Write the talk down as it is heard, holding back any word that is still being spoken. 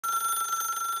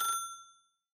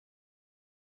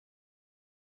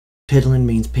Piddling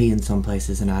means pee in some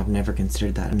places, and I've never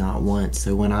considered that, not once.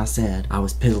 So when I said I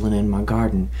was piddling in my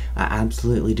garden, I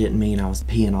absolutely didn't mean I was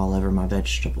peeing all over my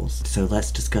vegetables. So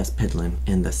let's discuss piddling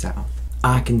in the South.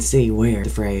 I can see where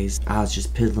the phrase, I was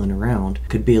just piddling around,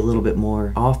 could be a little bit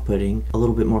more off-putting, a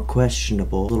little bit more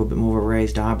questionable, a little bit more of a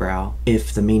raised eyebrow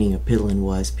if the meaning of piddling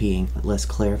was peeing. Let's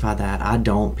clarify that. I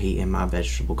don't pee in my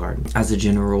vegetable garden as a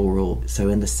general rule. So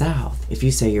in the South, if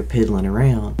you say you're piddling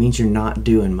around, it means you're not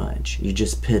doing much. You're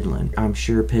just piddling. I'm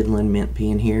sure piddling meant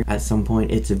peeing here. At some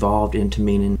point, it's evolved into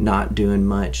meaning not doing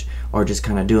much or just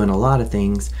kind of doing a lot of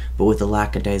things, but with a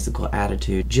lackadaisical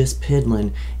attitude. Just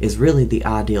piddling is really the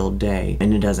ideal day,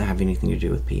 and it doesn't have anything to do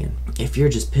with peeing. If you're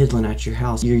just piddling at your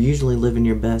house, you're usually living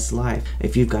your best life.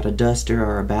 If you've got a duster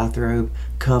or a bathrobe,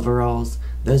 coveralls,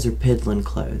 those are piddling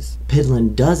clothes.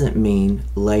 Piddling doesn't mean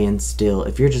laying still.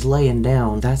 If you're just laying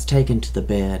down, that's taken to the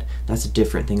bed. That's a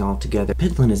different thing altogether.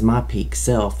 Piddling is my peak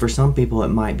self. For some people, it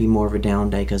might be more of a down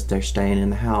day because they're staying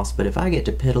in the house, but if I get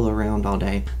to piddle around all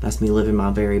day, that's me living my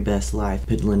very best life.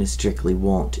 Piddling is strictly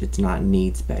want. It's not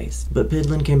needs-based. But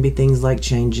piddling can be things like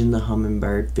changing the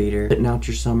hummingbird feeder, putting out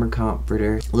your summer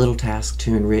comforter, little tasks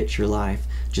to enrich your life.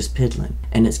 Just piddling.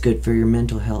 And it's good for your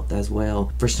mental health as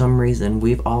well. For some reason,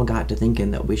 we've all got to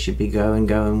thinking that we should be going,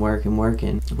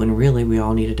 working, when really we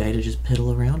all need a day to just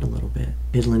piddle around a little bit.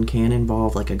 Piddling can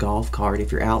involve like a golf cart.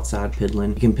 If you're outside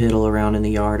piddling, you can piddle around in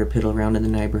the yard or piddle around in the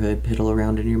neighborhood, piddle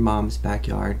around in your mom's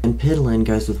backyard. And piddling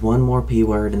goes with one more P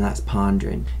word, and that's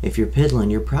pondering. If you're piddling,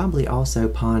 you're probably also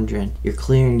pondering. You're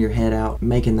clearing your head out,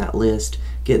 making that list,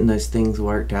 getting those things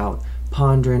worked out,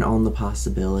 pondering on the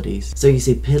possibilities. So you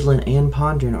see, piddling and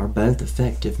pondering are both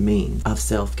effective means of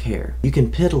self-care. You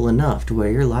can piddle enough to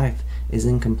where your life is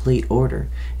in complete order,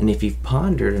 and if you've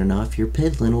pondered enough, your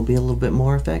piddling will be a little bit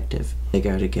more effective. They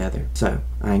go together. So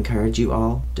I encourage you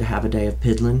all to have a day of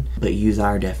piddling, but use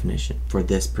our definition for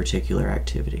this particular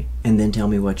activity, and then tell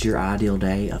me what your ideal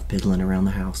day of piddling around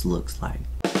the house looks like.